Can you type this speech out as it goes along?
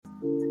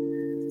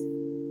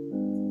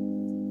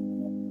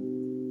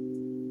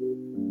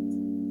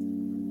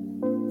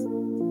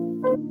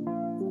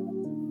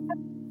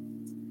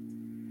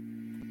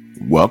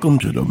Welcome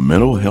to the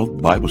Mental Health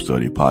Bible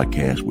Study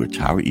Podcast with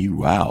Tyra E.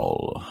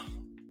 Rowell.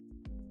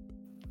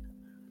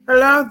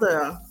 Hello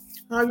there.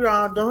 How you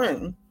all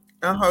doing?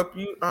 I hope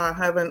you are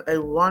having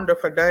a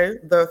wonderful day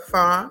thus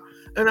far,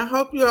 and I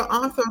hope you are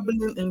also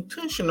being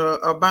intentional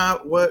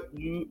about what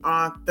you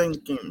are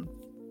thinking.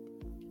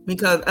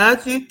 Because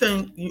as you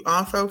think, you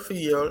also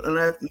feel, and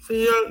as you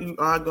feel, you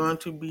are going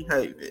to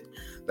behave it.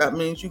 That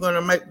means you're going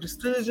to make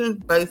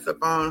decisions based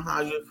upon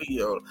how you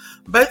feel,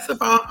 based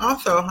upon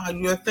also how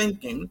you're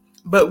thinking.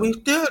 But we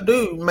still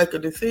do make a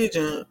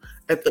decision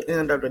at the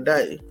end of the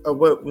day of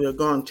what we're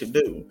going to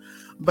do.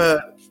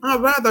 But I'd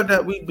rather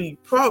that we be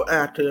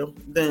proactive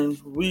than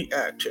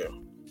reactive.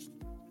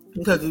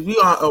 Because if you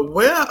are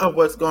aware of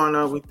what's going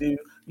on with you,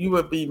 you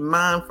will be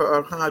mindful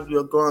of how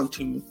you're going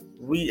to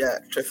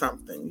react to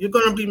something. You're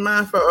going to be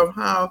mindful of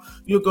how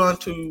you're going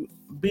to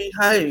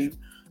behave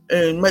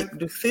and make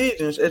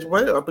decisions as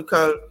well,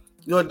 because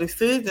your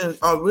decisions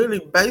are really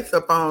based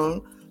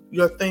upon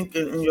your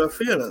thinking and your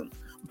feelings.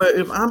 But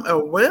if I'm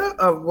aware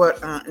of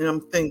what I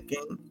am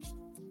thinking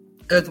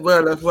as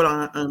well as what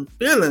I am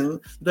feeling,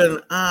 then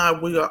I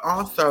will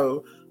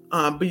also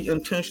be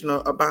intentional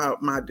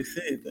about my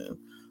decision.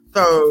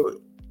 So,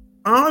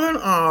 all in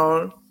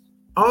all,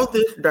 on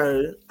this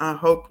day, I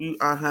hope you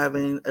are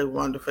having a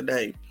wonderful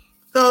day.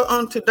 So,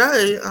 on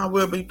today, I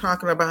will be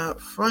talking about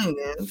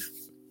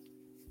friends,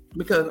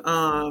 because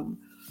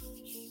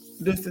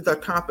this is a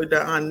topic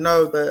that I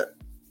know that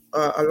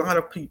a lot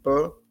of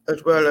people,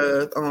 as well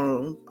as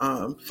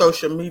on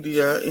social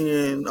media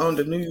and on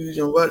the news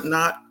and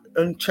whatnot,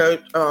 in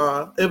church,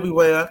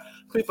 everywhere,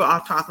 people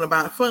are talking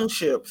about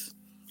friendships.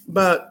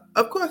 But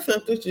of course,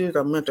 since this is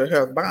a mental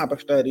health Bible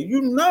study,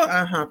 you know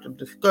I have to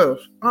discuss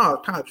all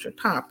types of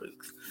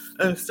topics.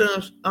 And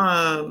since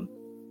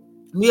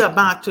we're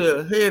about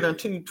to head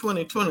into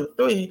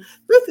 2023,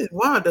 this is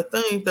one of the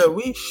things that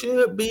we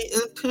should be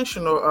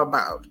intentional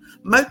about,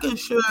 making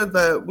sure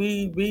that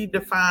we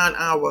redefine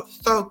our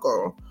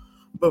circle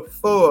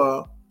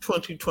before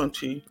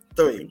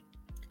 2023,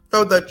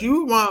 so that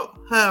you won't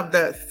have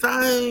that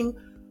same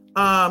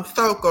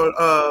circle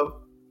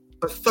of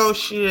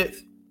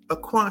associates,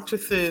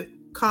 acquaintances,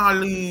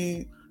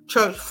 colleagues,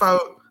 church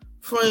folk,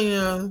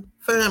 friends,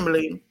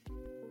 family,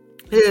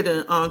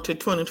 heading on to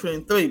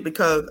 2023.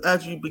 Because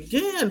as you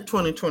begin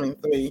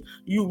 2023,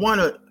 you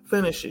want to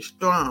finish it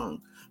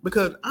strong.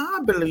 Because I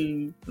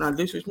believe, now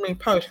this is me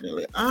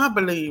personally, I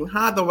believe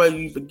how the way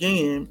you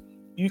begin,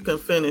 you can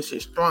finish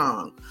it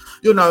strong.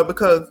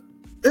 Because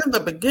in the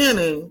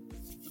beginning,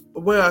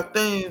 where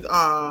things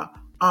are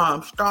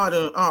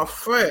starting off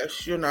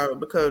fresh,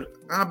 because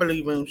I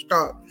believe in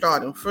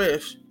starting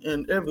fresh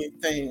in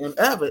everything, in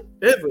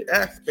every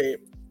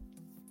aspect.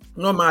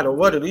 No matter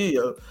what it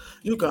is,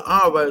 you can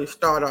always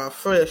start off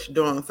fresh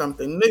doing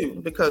something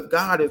new, because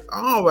God is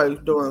always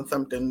doing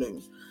something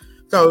new.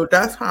 So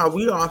that's how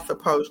we are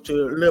supposed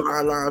to live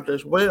our lives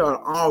as well,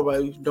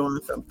 always doing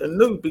something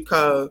new,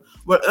 because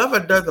whatever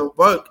doesn't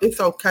work, it's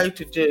okay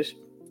to just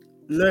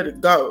let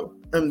it go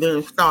and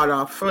then start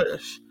off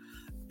fresh.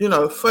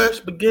 Fresh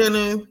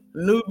beginning,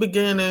 new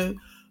beginning,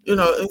 and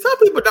some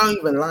people don't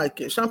even like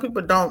it. Some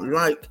people don't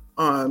like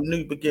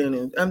new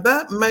beginnings. And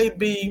that may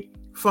be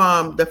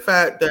from the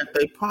fact that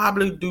they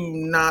probably do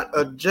not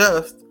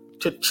adjust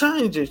to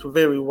changes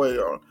very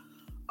well.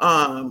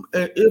 And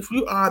if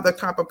you are the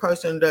type of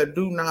person that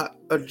do not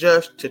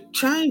adjust to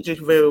changes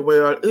very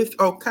well, it's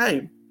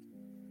okay.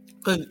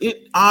 Because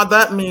all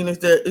that means is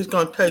that it's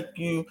going to take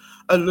you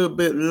a little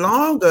bit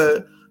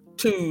longer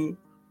to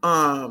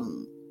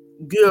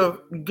give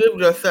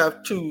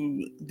yourself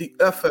to the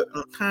effort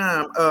and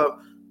time of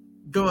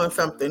doing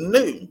something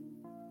new.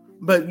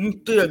 But you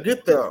still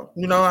get there,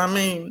 you know what I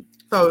mean?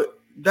 So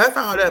that's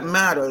all that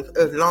matters,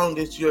 as long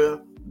as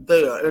you're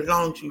there, as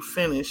long as you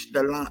finish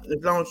the line,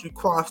 as long as you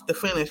cross the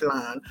finish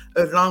line,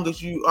 as long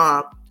as you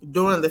are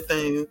doing the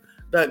things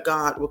that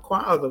God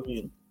requires of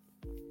you.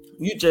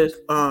 You just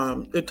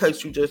it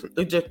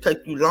just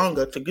takes you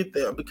longer to get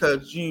there,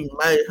 because you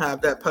may have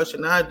that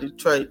personality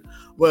trait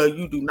where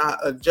you do not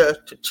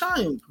adjust to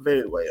change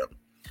very well.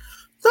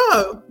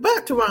 So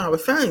back to what I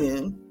was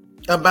saying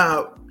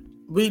about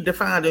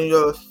redefining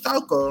your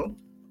circle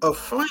of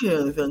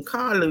friends and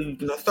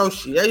colleagues and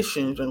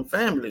associations and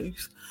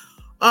families.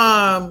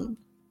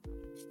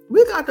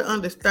 We got to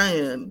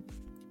understand,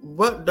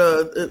 what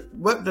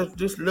does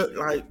this look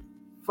like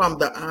from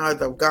the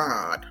eyes of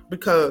God?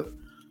 Because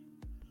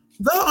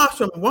there are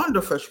some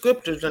wonderful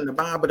scriptures in the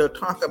Bible that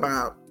talk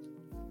about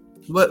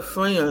what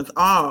friends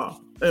are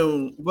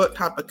and what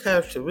type of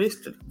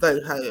characteristics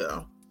they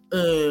have.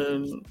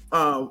 And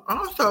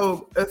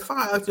also, as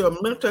far as your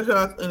mental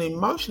health and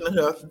emotional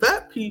health,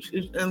 that piece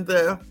is in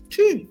there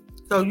too.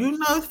 So,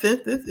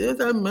 since this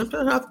is a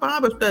mental health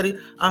Bible study,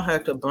 I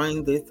had to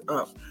bring this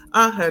up.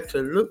 I had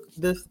to look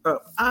this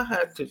up. I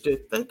had to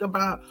just think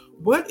about,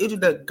 what is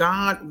it that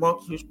God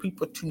wants his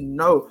people to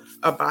know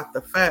about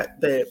the fact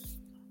that,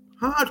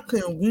 how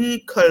can we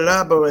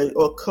collaborate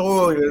or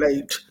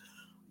correlate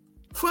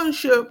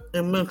friendship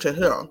and mental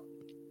health?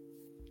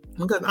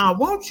 Because I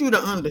want you to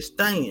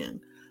understand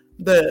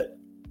that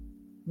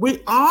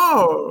We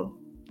all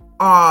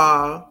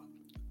are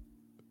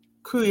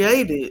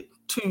created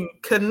to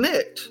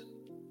connect.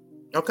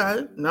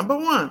 Okay? Number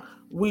one,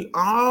 we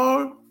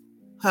all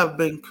have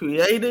been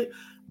created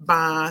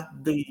by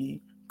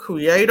the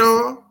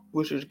Creator,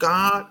 which is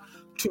God,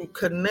 to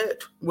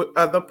connect with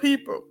other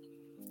people.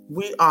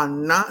 We are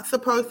not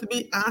supposed to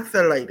be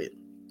isolated.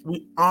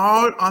 We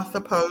all are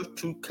supposed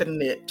to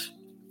connect.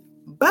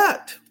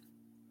 But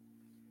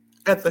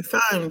at the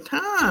same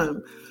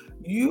time,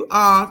 you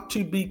are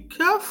to be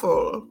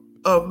careful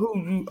of who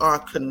you are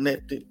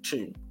connected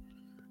to.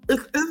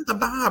 It's in the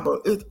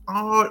Bible. It's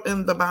all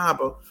in the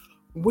Bible.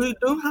 We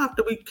do have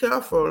to be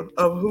careful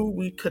of who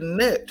we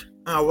connect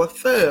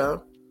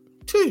ourselves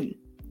to,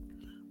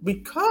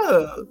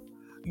 because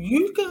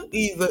you can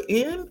either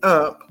end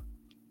up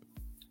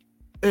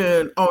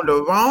on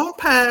the wrong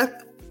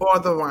path or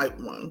the right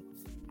one,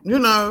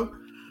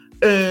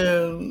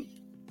 and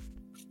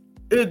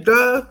it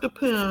does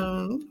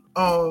depend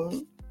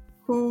on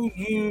who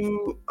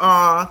you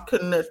are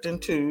connecting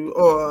to,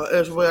 or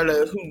as well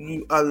as who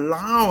you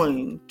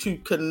allowing to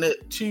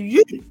connect to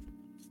you,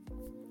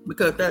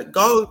 because that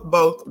goes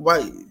both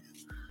ways.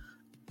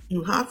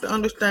 You have to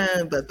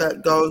understand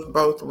that goes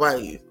both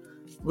ways.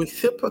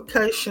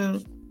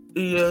 Reciprocation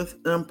is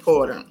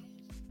important.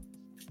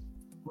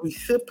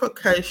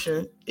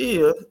 Reciprocation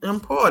is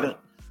important.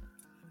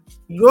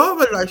 Your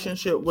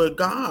relationship with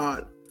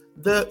God,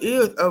 there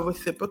is a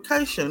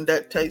reciprocation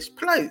that takes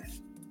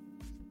place.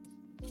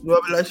 Your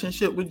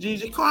relationship with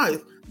Jesus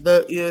Christ,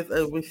 there is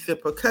a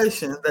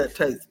reciprocation that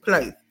takes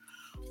place.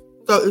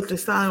 So it's the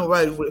same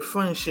way with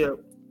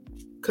friendship,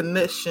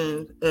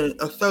 connections, and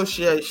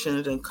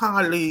associations, and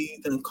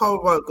colleagues, and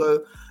co-workers,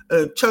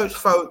 and church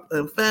folk,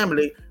 and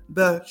family.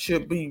 There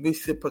should be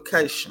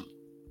reciprocation.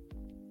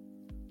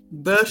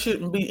 There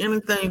shouldn't be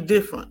anything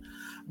different,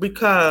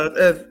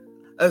 because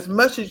as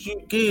much as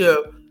you give,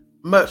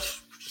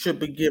 much should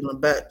be given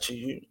back to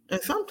you,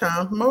 and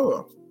sometimes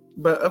more.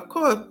 But of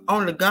course,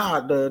 only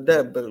God does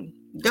that, boo.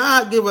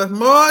 God give us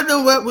more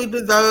than what we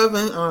deserve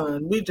and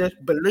earn. We just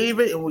believe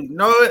it, and we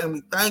know it, and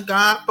we thank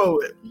God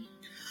for it.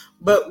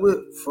 But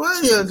with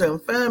friends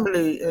and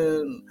family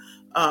and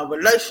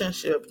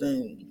relationships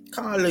and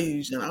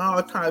colleagues and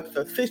all types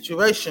of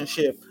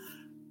situationship,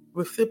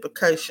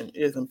 reciprocation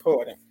is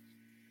important.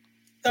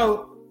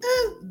 So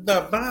in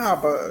the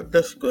Bible,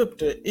 the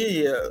scripture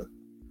is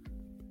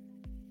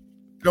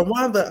the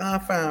one that I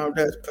found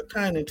that's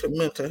pertaining to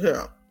mental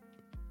health.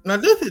 Now,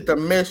 this is the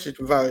Message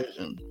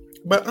version,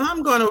 but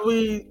I'm going to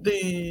read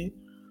the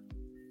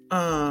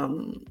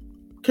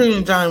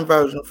King James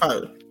version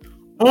first.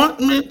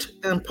 Ointment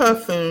and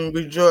perfume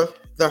rejoice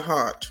the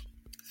heart.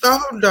 So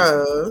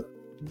does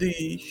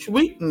the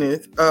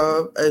sweetness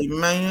of a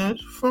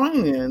man's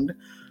friend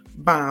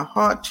by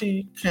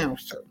hearty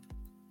counsel.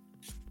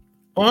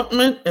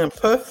 Ointment and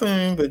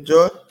perfume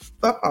rejoice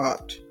the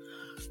heart.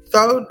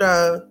 So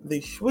does the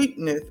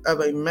sweetness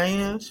of a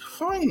man's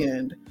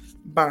friend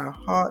by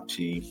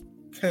hearty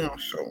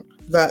counsel.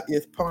 That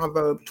is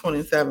Proverbs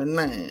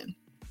 27:9.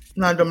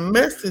 Now, the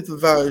Message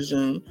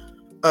version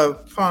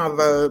of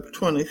Proverbs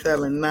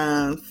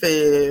 27:9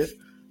 says,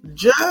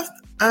 just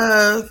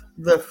as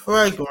the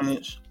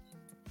fragrance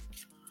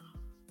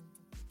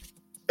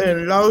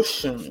and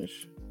lotions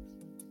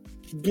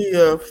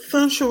give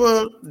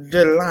sensual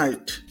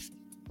delight,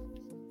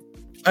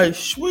 a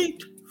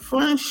sweet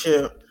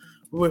friendship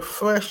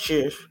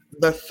refreshes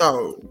the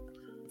soul.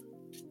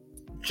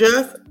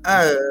 Just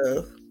as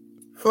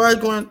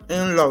fragrance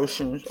and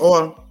lotions,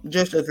 or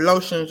just as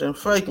lotions and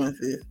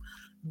fragrances,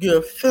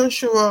 give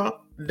sensual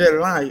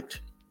delight,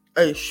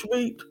 a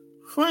sweet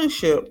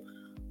friendship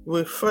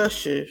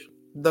refreshes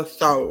the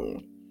soul.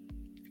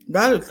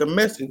 That is the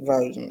Message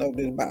version of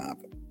this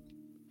Bible.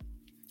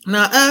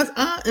 Now, as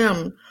I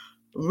am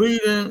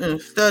reading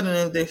and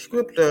studying this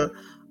scripture,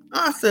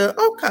 I said,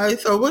 okay,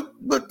 so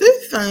what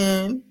this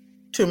saying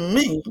to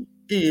me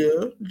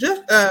is,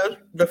 just as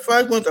the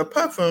fragrance of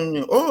perfume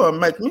and oil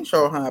make me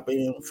so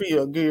happy and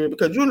feel good,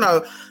 because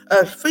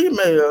as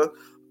females,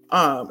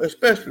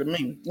 especially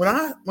me, when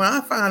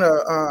I find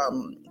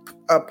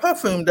a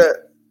perfume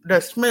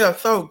that smells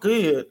so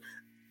good,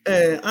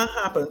 and I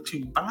happen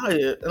to buy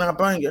it and I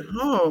bring it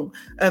home,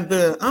 and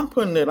then I'm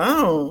putting it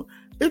on,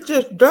 it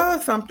just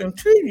does something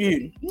to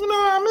you. You know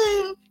what I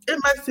mean? It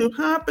makes you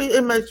happy,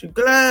 it makes you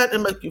glad, it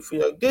makes you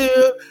feel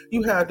good.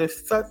 You have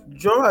this such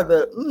joy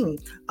that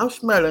I'm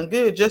smelling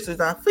good just as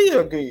I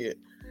feel good.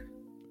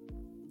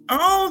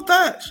 All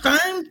that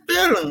same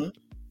feeling,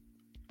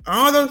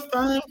 all those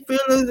same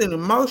feelings and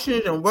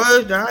emotions and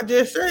words that I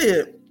just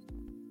said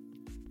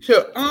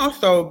should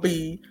also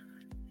be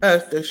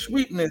as the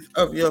sweetness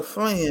of your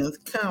friend's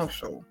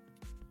counsel.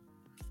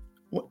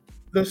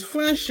 This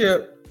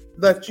friendship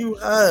that you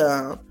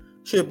have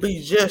should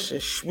be just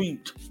as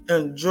sweet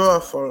and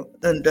joyful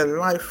and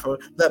delightful,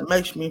 that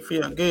makes me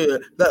feel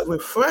good, that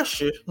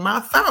refreshes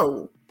my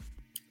soul.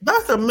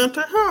 That's a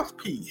mental health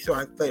piece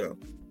right there.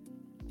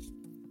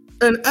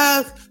 And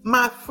as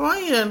my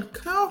friend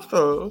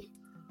counsels,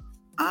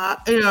 I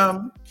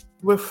am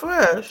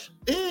refreshed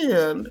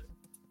and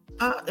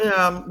I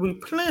am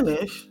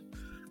replenished.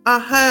 I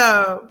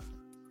have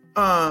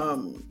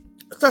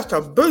such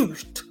a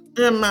boost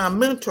in my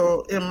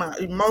mental, in my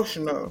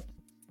emotional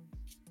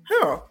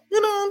health.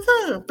 You know what I'm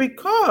saying?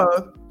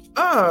 Because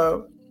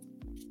of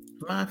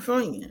my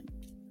friend.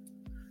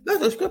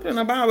 There's a scripture in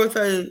the Bible that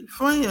says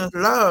friends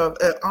love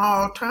at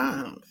all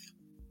times.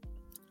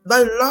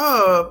 They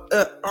love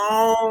at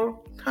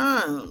all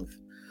times.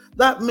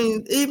 That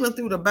means even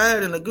through the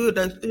bad and the good,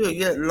 they still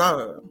yet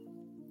love.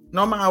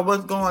 No matter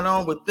what's going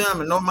on with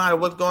them and no matter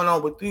what's going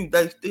on with you,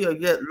 they still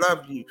yet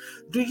love you.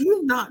 Do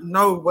you not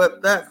know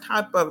what that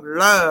type of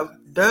love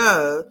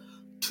does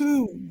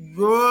to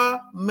your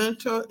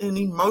mental and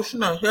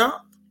emotional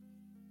health?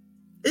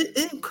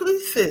 It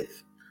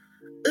increases,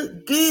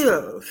 it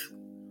gives,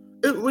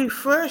 it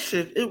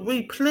refreshes, it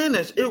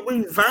replenishes, it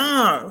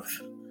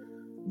revives.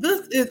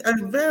 This is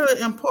a very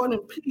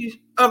important piece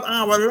of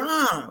our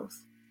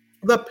lives,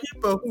 the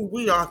people who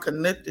we are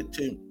connected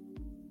to.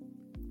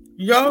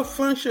 Your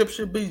friendship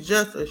should be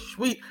just as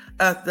sweet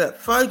as that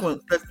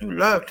fragrance that you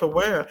love to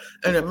wear,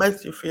 and it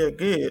makes you feel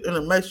good, and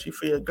it makes you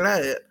feel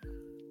glad.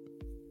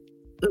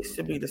 It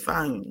should be the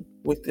same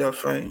with your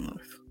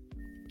friends.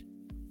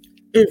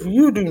 If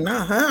you do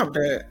not have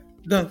that,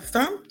 then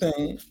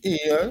something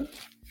is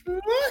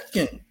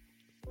lacking.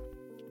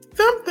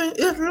 Something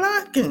is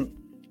lacking.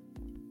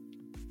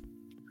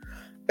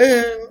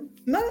 And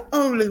not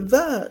only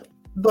that,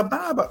 the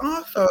Bible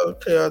also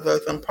tells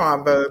us in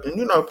Proverbs, and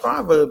you know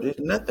Proverbs is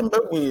nothing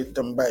but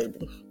wisdom,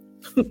 baby.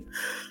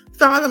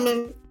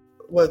 Solomon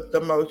was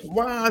the most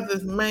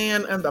wisest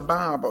man in the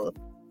Bible.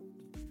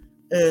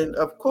 And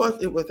of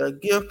course, it was a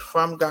gift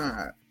from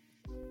God.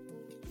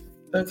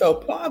 And so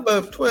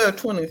Proverbs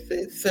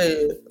 12:26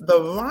 says,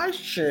 the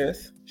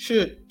righteous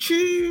should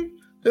choose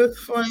his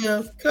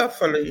friends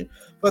carefully,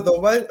 for the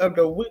way of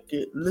the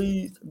wicked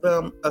leads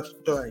them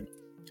astray.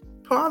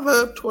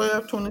 Proverbs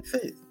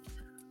 12:26.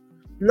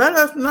 Let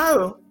us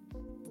know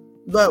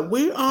that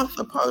we are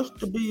supposed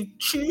to be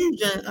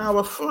choosing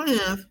our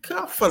friends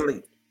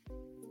carefully.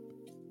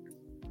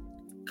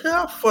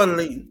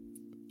 Carefully.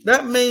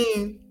 That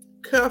means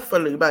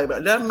carefully, baby.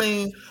 That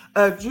means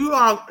if you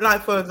are,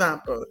 like for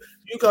example,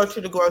 you go to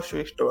the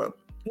grocery store,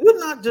 you're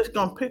not just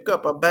going to pick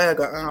up a bag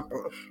of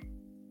apples.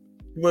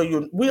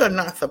 We are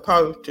not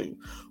supposed to.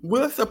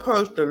 We're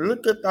supposed to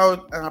look at those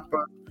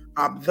apples,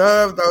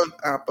 observe those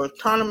apples,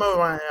 turn them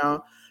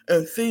around,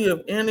 and see if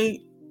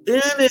any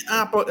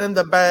apple in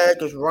the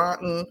bag is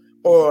rotten,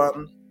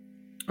 or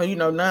you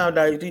know,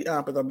 nowadays these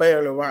apples are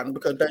barely rotten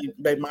because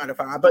they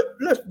modify. But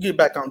let's get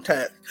back on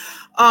task.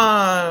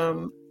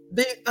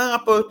 These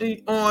apples,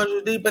 these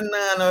oranges, these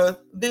bananas,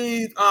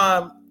 these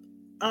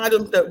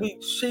items that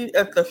we see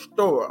at the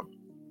store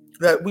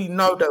that we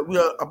know that we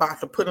are about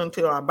to put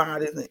into our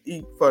bodies and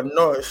eat for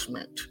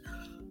nourishment.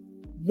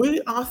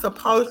 We are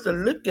supposed to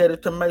look at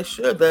it to make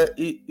sure that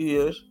it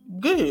is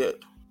good,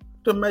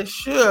 to make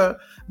sure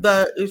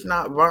that it's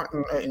not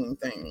rotten or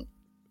anything.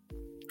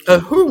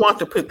 And who wants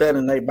to put that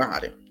in their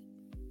body?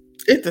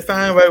 It's the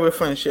same way with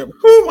friendship.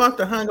 Who wants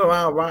to hang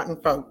around rotten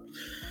folks?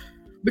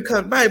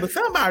 Because, baby,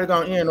 somebody's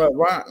going to end up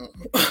rotten.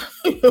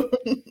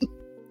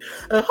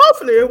 And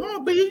hopefully it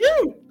won't be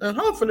you. And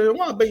hopefully it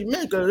won't be me,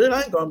 because it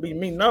ain't going to be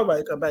me no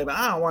way, because, baby,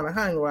 I don't want to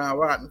hang around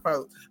rotten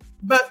folks.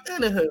 But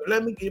anywho,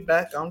 let me get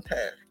back on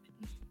task.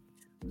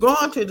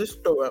 Going to the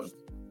store,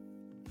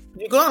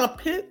 you're going to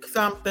pick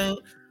something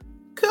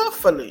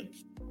carefully.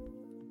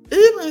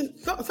 Even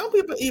some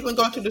people even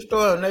go to the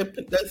store and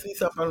they see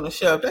something on the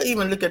shelf. They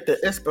even look at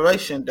the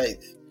expiration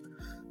dates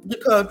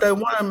because they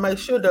want to make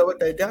sure that what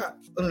they got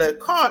in their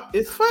cart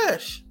is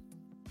fresh.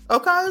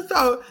 Okay,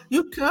 so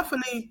you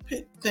carefully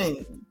pick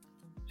things.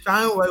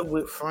 Same way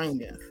with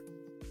friends.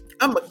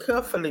 I'm going to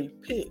carefully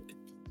pick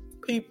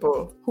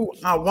people who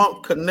I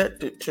want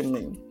connected to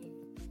me,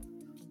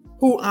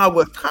 who I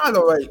will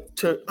tolerate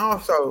to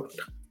also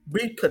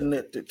be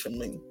connected to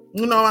me.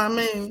 You know what I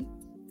mean?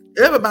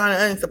 Everybody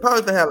ain't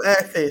supposed to have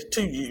access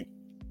to you.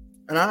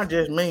 And I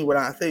just mean what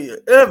I said.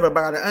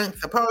 Everybody ain't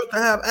supposed to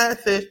have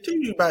access to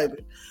you,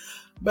 baby.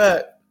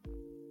 But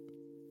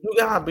you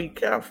gotta be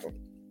careful.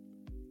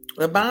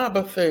 The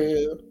Bible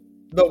says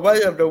the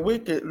way of the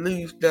wicked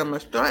leads them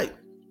astray.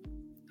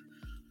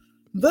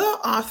 There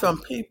are some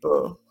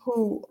people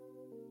who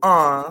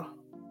are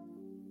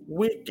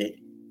wicked,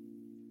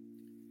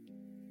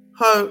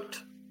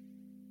 hurt,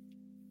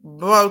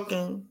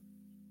 broken,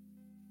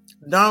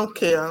 don't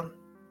care,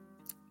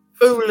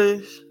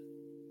 foolish,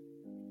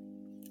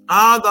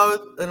 all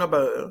those in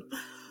above.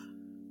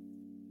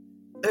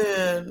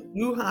 And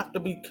you have to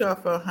be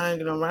careful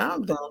hanging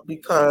around them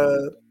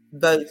because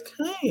they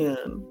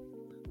can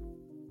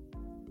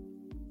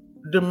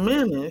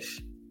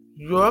diminish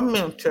your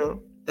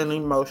mental and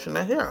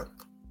emotional health.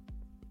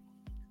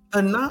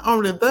 And not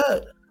only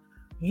that,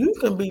 you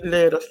can be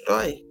led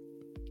astray.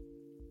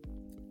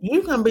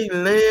 You can be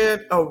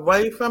led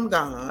away from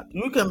God.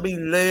 You can be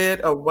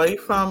led away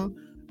from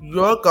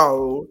your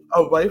goal,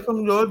 away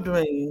from your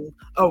dream,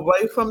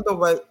 away from the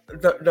way,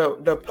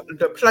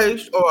 the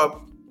place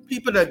or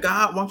people that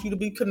God wants you to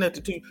be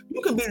connected to,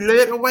 you can be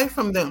led away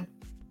from them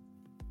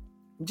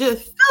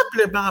just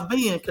simply by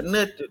being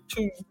connected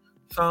to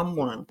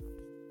someone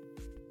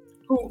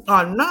who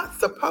are not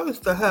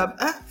supposed to have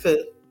access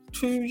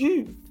to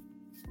you.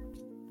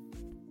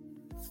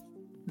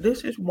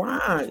 This is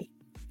why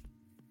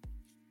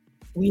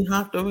we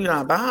have to read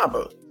our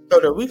Bible so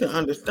that we can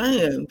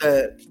understand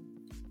that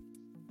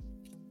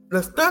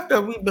the stuff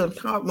that we've been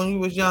taught when you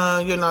was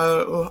young,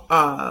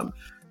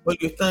 when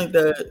you think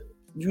that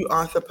you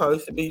are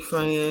supposed to be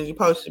friends, you're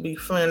supposed to be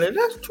friendly.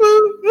 That's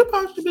true. You're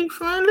supposed to be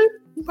friendly.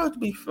 You're supposed to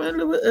be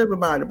friendly with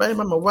everybody. Baby,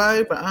 I'm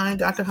away, but I ain't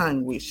got to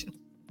hang with you.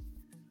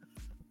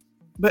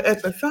 But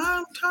at the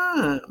same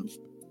time,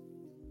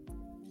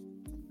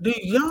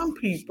 these young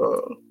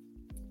people,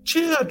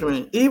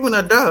 children, even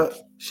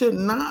adults, should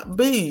not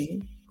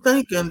be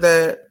thinking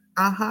that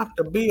I have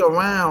to be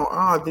around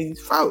all these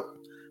folks,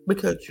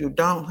 because you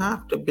don't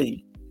have to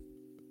be.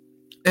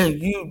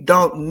 And you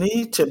don't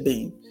need to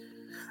be.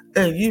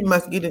 And we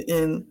must get it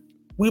in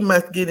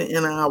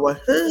our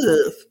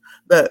heads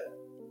that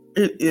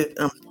it is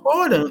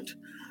important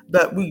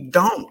that we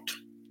don't.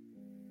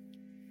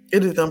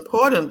 It is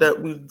important that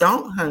we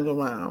don't hang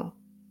around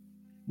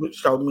with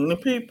so many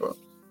people,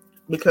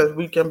 because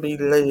we can be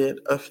led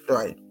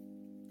astray.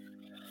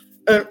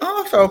 And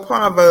also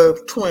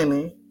Proverbs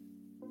 12:20,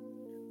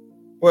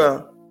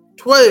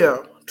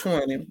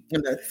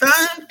 in the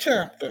same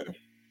chapter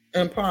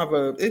in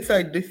Proverbs, it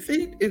says,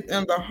 deceit is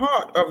in the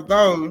heart of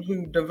those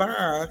who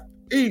devise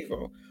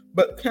evil,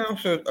 but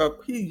counsels of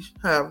peace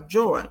have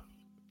joy.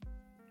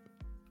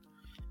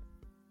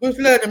 Which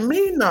letting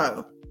me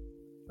know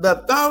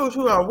that those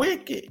who are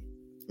wicked,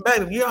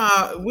 baby,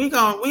 we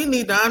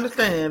need to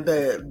understand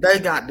that they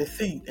got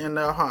deceit in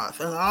their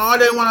hearts, and all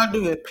they want to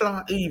do is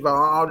plot evil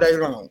all day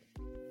long.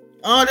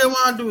 All they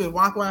want to do is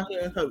walk around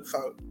here and hurt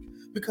folks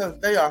because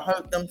they are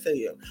hurt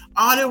themselves.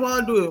 All they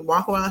want to do is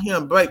walk around here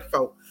and break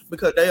folks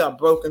because they are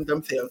broken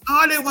themselves.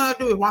 All they want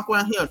to do is walk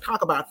around here and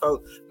talk about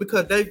folks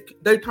because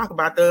they talk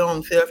about their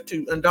own self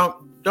too, and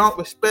don't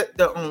respect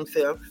their own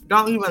self,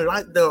 don't even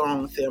like their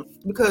own self.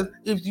 Because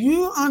if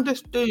you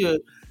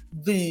understood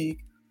the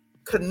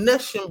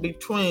connection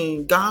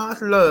between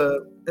God's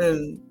love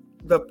and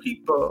the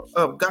people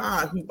of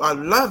God who are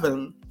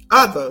loving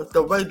others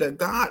the way that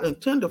God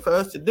intended for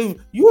us to do,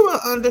 you will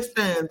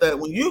understand that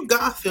when you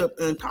gossip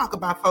and talk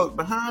about folks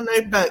behind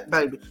their back,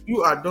 baby,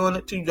 you are doing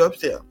it to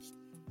yourself.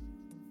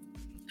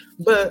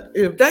 But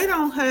if they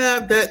don't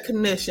have that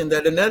connection,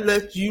 that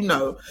lets you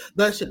know,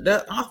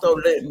 that also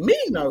let me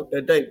know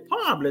that they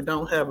probably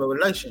don't have a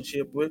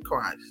relationship with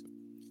Christ.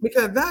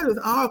 Because that is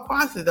all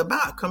Christ is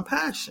about: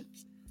 compassion.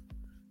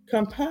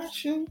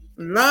 Compassion,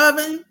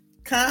 loving,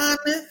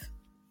 kindness,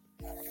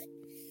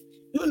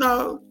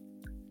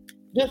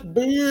 just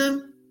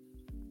being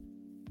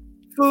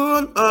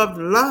full of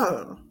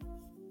love.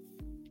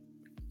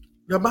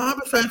 The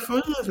Bible says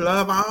friends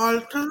love all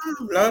the time,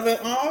 love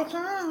at all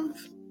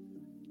times.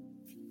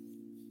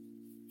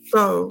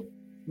 So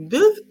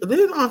these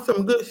are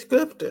some good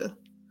scriptures.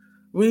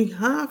 We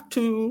have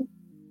to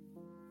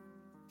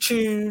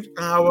choose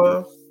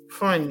our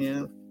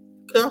friends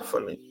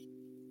carefully.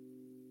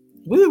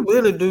 We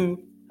really do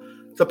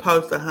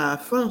supposed to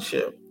have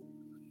friendship,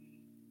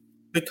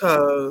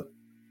 because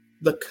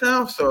the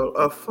counsel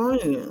of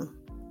friends,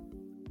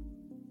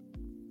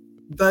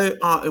 they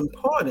are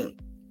important.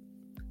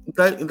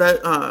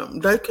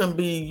 They can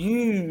be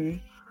used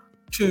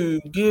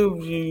to give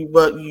you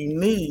what you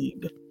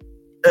need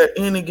at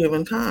any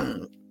given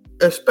time,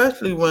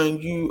 especially when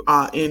you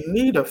are in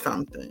need of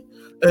something.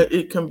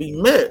 It can be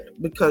met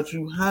because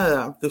you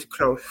have this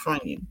close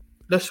friend.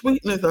 The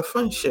sweetness of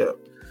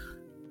friendship,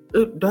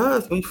 it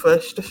does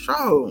refresh the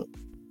soul.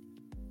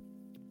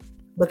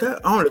 But that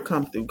only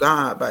comes through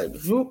God, baby.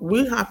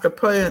 We have to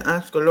pray and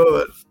ask the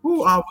Lord,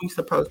 who are we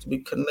supposed to be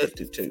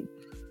connected to?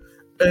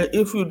 And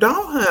if you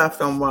don't have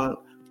someone,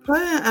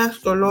 pray and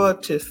ask the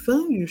Lord to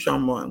send you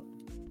someone.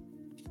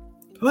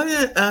 Pray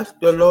and ask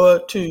the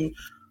Lord to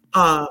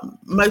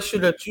make sure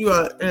that you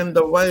are in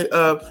the way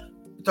of,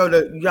 so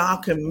that y'all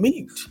can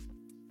meet,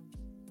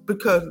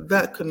 because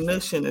that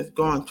connection is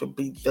going to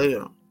be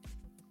there.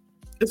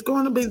 It's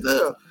going to be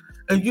there.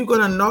 And you're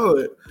going to know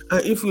it.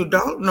 And if you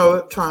don't know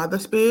it, try the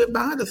Spirit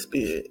by the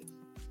Spirit.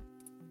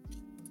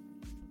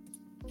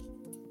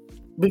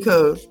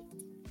 Because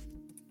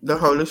the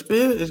Holy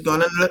Spirit is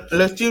going to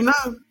let you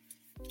know.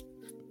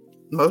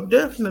 Most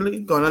definitely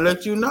going to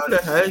let you know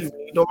that, hey, you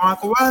need to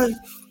walk away.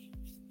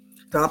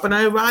 Something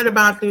ain't right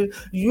about this.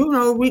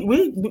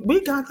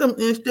 We got some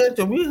instincts,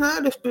 and we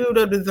have the spirit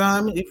of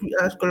discernment if we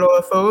ask the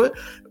Lord for it.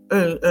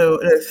 And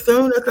as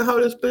soon as the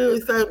Holy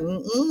Spirit says,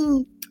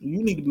 you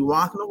need to be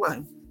walking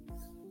away.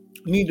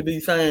 You need to be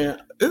saying,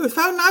 it was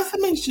so nice to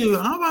meet you.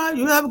 All right,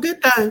 you have a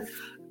good day.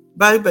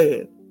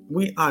 Baby,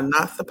 we are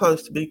not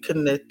supposed to be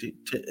connected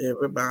to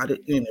anybody.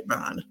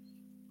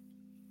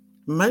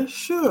 Make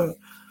sure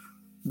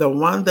the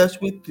one that's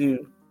with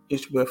you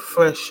is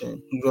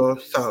refreshing your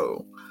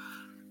soul.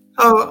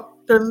 So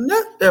The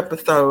next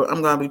episode,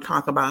 I'm going to be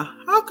talking about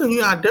how can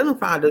you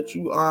identify that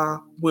you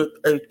are with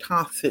a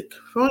toxic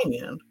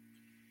friend?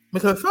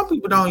 Because some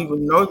people don't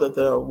even know that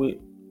they're with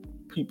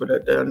people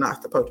that they're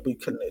not supposed to be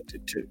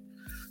connected to.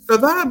 So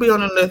that'll be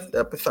on the next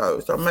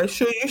episode. So make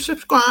sure you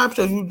subscribe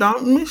so you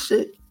don't miss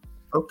it.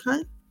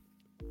 Okay?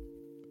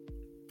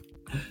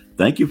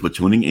 Thank you for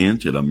tuning in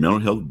to the Mental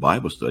Health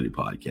Bible Study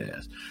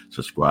Podcast.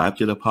 Subscribe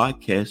to the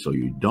podcast so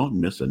you don't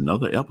miss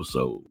another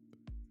episode.